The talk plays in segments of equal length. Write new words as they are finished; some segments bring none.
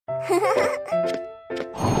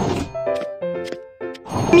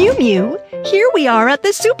Mew Mew, here we are at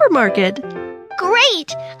the supermarket.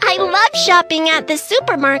 Great! I love shopping at the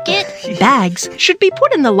supermarket. Bags should be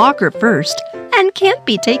put in the locker first and can't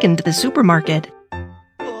be taken to the supermarket.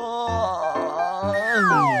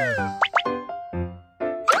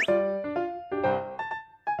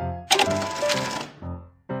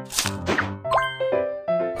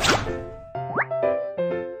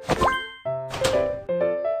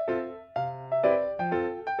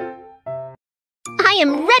 I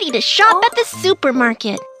am ready to shop at the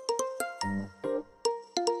supermarket.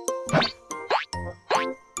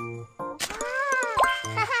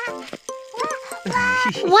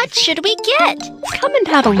 What should we get? Come and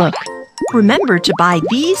have a look. Remember to buy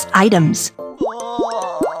these items.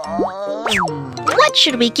 What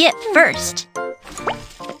should we get first?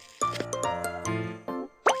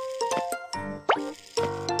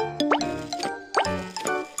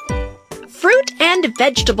 Fruit and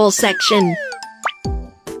vegetable section.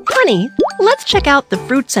 Honey, let's check out the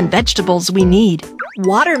fruits and vegetables we need.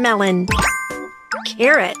 Watermelon.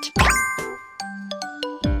 Carrot.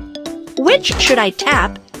 Which should I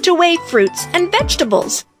tap to weigh fruits and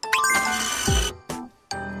vegetables?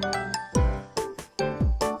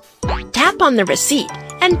 Tap on the receipt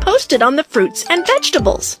and post it on the fruits and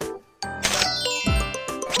vegetables.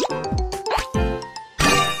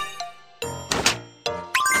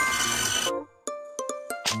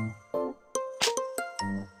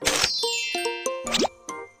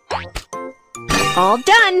 All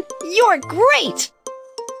done! You're great!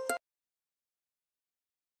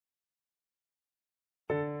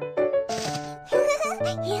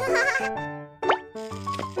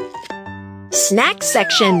 Snack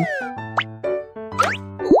section.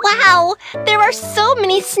 Wow! There are so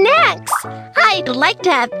many snacks! I'd like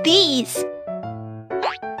to have these.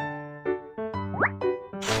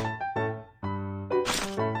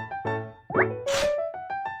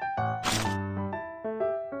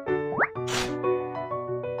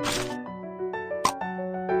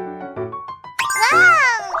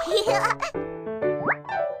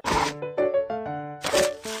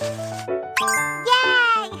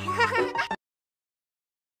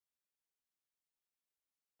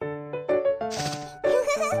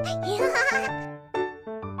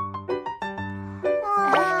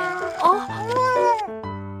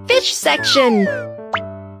 Fish section.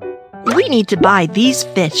 We need to buy these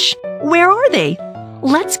fish. Where are they?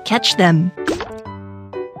 Let's catch them.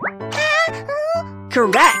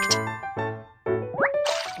 Correct.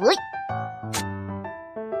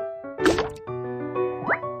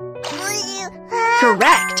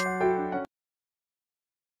 Correct.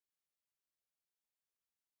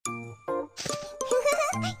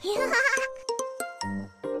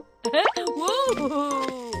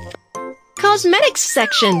 Cosmetics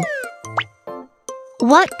section.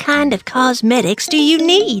 What kind of cosmetics do you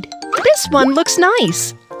need? This one looks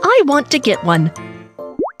nice. I want to get one.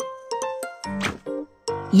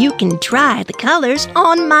 You can try the colors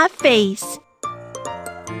on my face.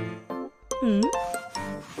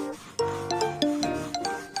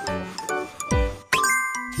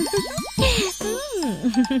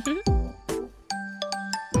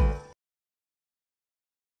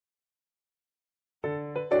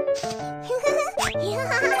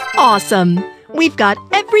 Awesome! We've got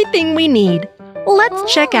everything we need.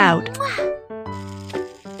 Let's check out.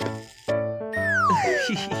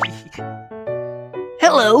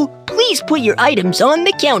 Hello, please put your items on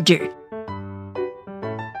the counter.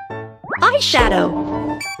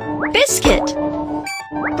 Eyeshadow. Biscuit.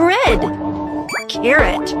 Bread.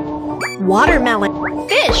 Carrot. Watermelon.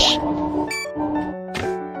 Fish.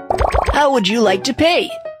 How would you like to pay?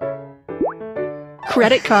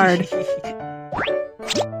 Credit card.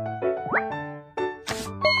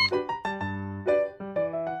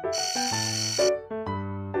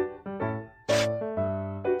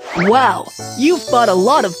 Wow, you've bought a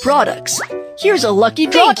lot of products. Here's a lucky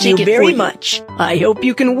draw ticket for you. Thank you very much. I hope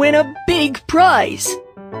you can win a big prize.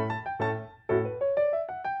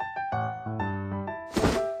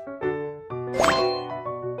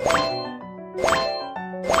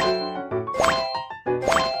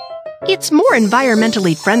 It's more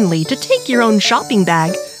environmentally friendly to take your own shopping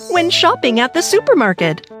bag when shopping at the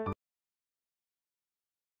supermarket.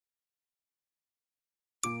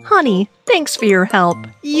 Honey, thanks for your help.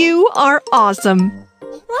 You are awesome.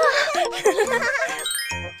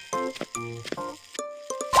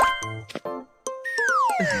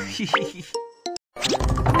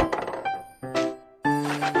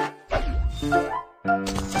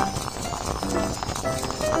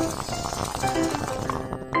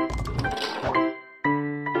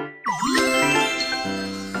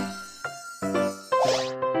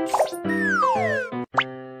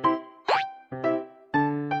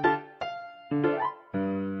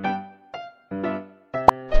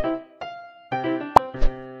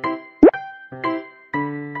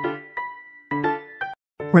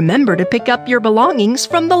 Remember to pick up your belongings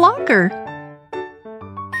from the locker.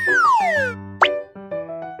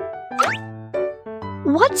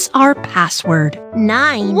 What's our password?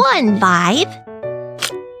 915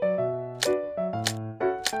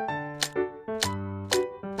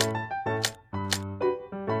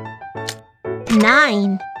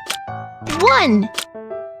 9 1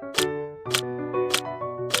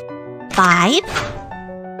 5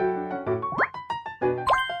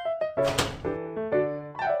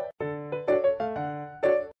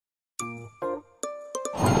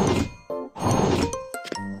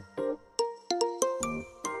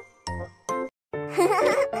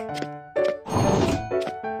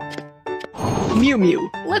 Mew Mew,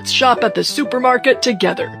 let's shop at the supermarket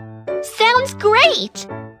together. Sounds great!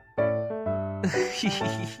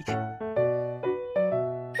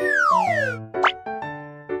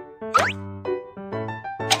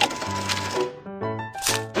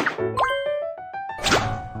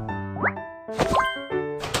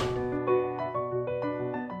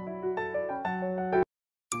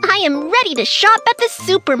 I am ready to shop at the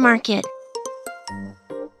supermarket.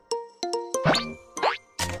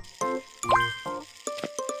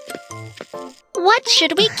 What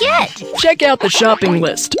should we get? Check out the shopping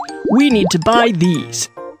list. We need to buy these.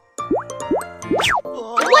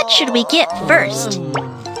 What should we get first?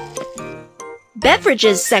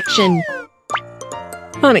 Beverages section.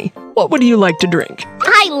 Honey, what would you like to drink?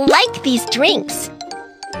 I like these drinks.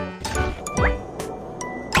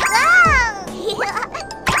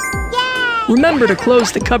 Remember to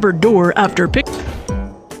close the cupboard door after pick.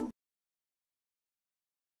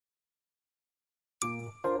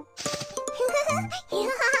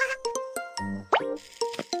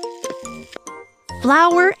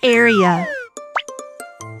 Flower area.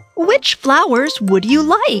 Which flowers would you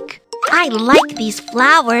like? I like these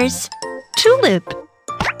flowers. Tulip,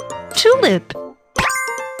 tulip.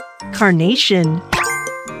 Carnation,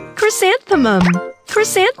 chrysanthemum,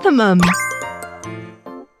 chrysanthemum.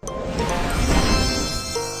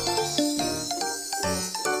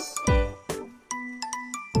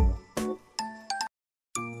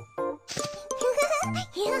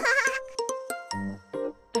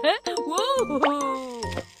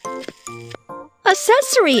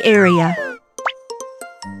 Accessory area.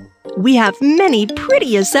 We have many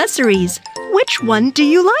pretty accessories. Which one do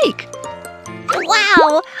you like?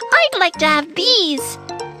 Wow, I'd like to have these.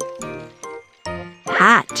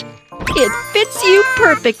 Hat. It fits you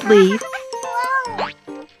perfectly.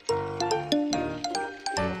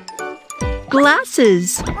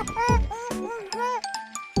 Glasses.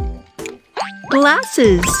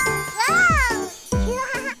 Glasses.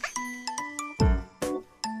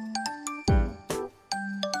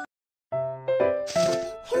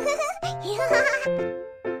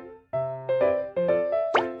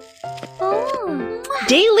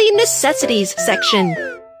 Daily necessities section.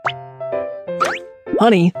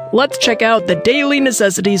 Honey, let's check out the daily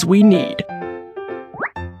necessities we need.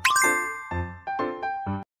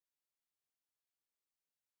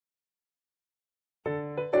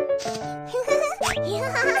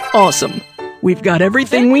 Awesome. We've got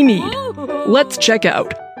everything we need. Let's check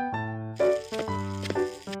out.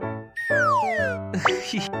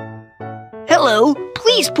 Hello,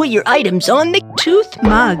 please put your items on the tooth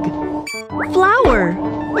mug. Flour,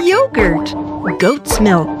 yogurt, goat's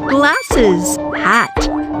milk, glasses, hat.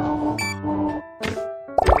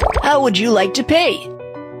 How would you like to pay?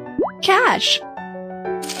 Cash.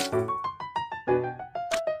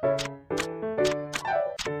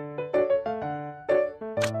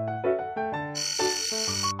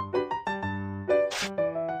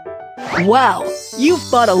 Wow, you've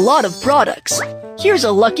bought a lot of products. Here's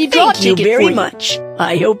a lucky draw ticket. Thank you very much.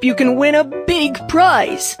 I hope you can win a big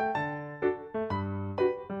prize.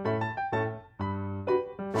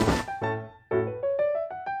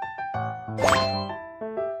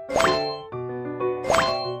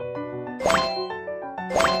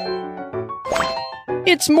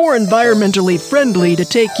 It's more environmentally friendly to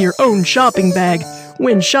take your own shopping bag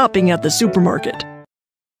when shopping at the supermarket.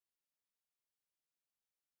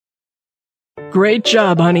 Great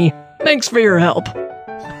job, honey. Thanks for your help.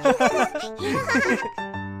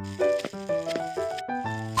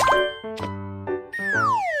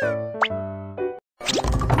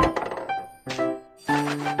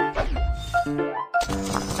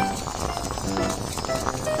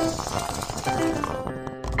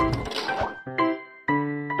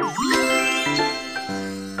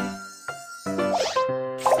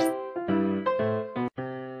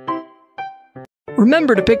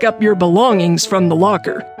 Remember to pick up your belongings from the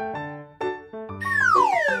locker.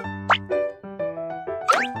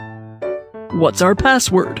 What's our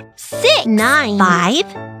password? 6. 9. 5.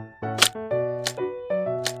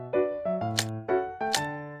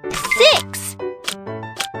 6.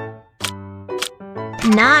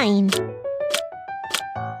 9.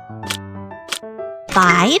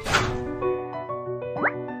 5.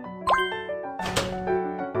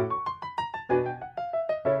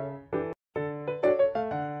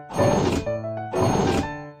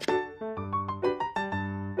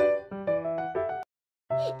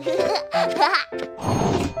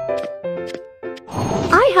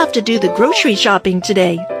 I have to do the grocery shopping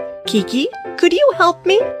today. Kiki, could you help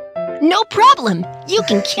me? No problem. You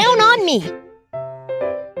can count on me.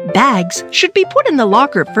 Bags should be put in the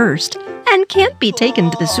locker first and can't be taken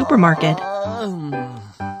to the supermarket.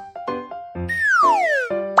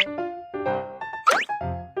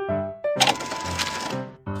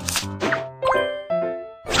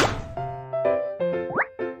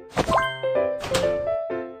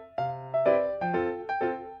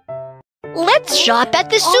 Let's shop at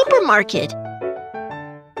the supermarket.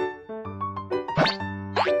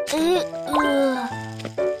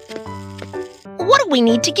 What do we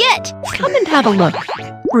need to get? Come and have a look.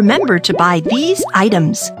 Remember to buy these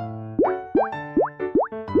items.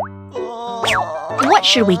 What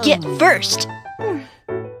should we get first?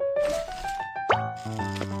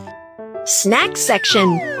 Snack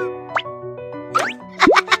section.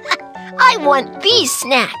 I want these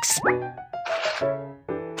snacks.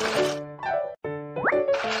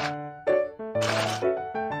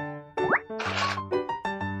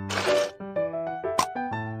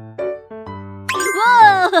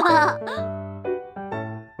 Whoa!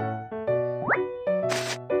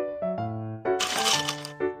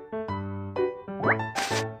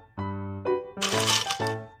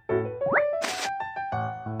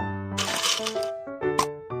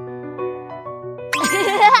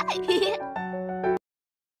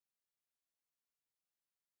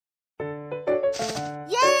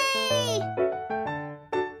 Yay!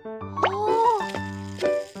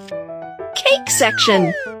 Cake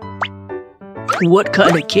section. What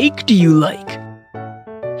kind of cake do you like?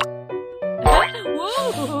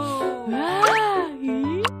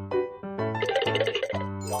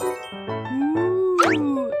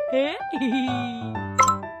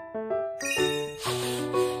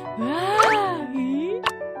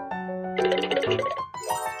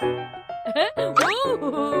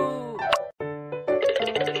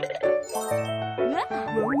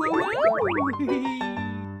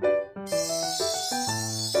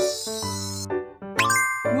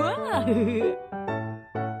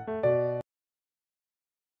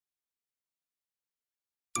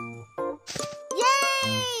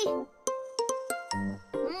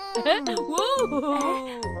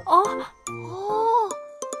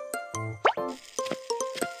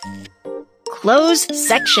 Clothes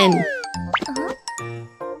section.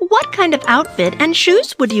 What kind of outfit and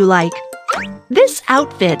shoes would you like? This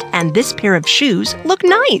outfit and this pair of shoes look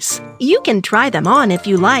nice. You can try them on if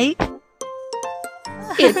you like.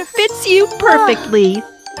 It fits you perfectly.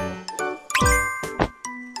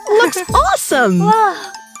 Looks awesome!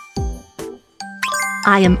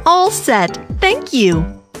 I am all set. Thank you.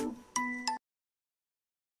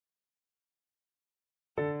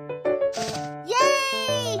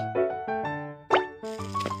 Yay!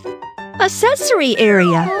 Accessory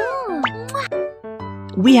area.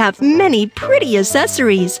 We have many pretty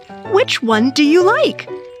accessories. Which one do you like?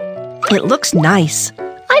 It looks nice.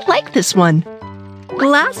 I like this one.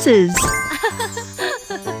 Glasses.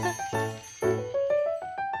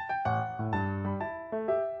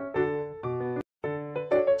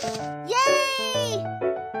 Yay!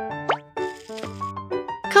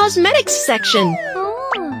 Cosmetics section.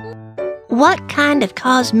 What kind of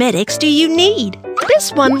cosmetics do you need?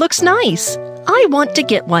 This one looks nice. I want to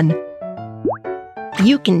get one.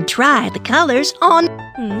 You can try the colors on.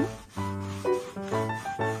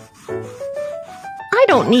 I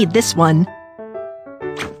don't need this one.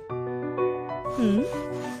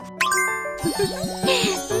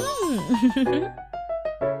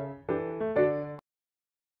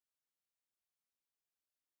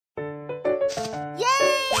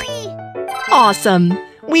 Yay! Awesome!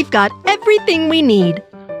 We've got everything we need.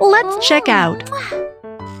 Let's check out.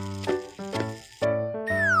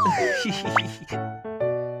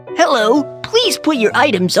 Hello, please put your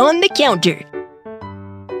items on the counter.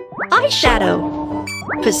 Eyeshadow,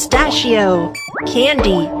 pistachio,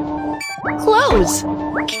 candy, clothes,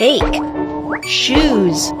 cake,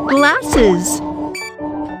 shoes, glasses.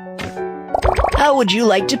 How would you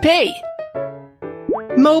like to pay?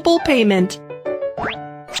 Mobile payment.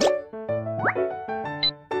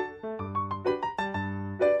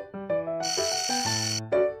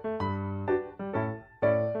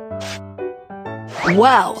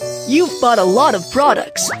 Wow, you've bought a lot of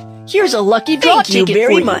products. Here's a lucky draw ticket for you. Thank you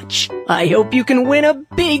very much. I hope you can win a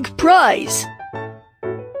big prize.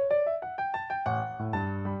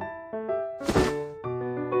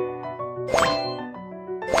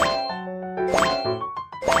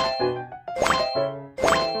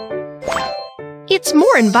 It's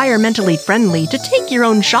more environmentally friendly to take your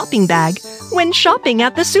own shopping bag when shopping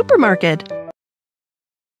at the supermarket.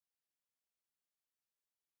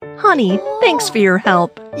 Honey, thanks for your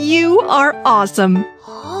help. You are awesome.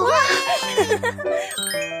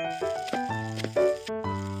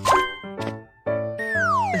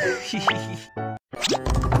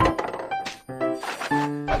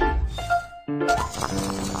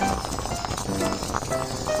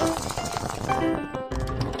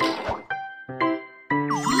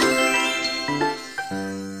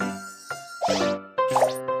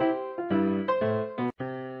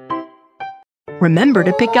 Remember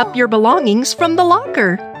to pick up your belongings from the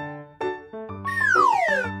locker.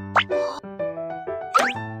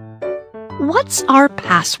 What's our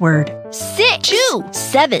password? 6, 2,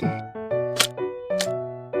 7.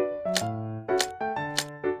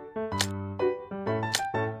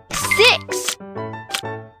 6,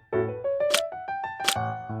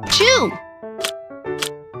 2,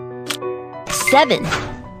 7.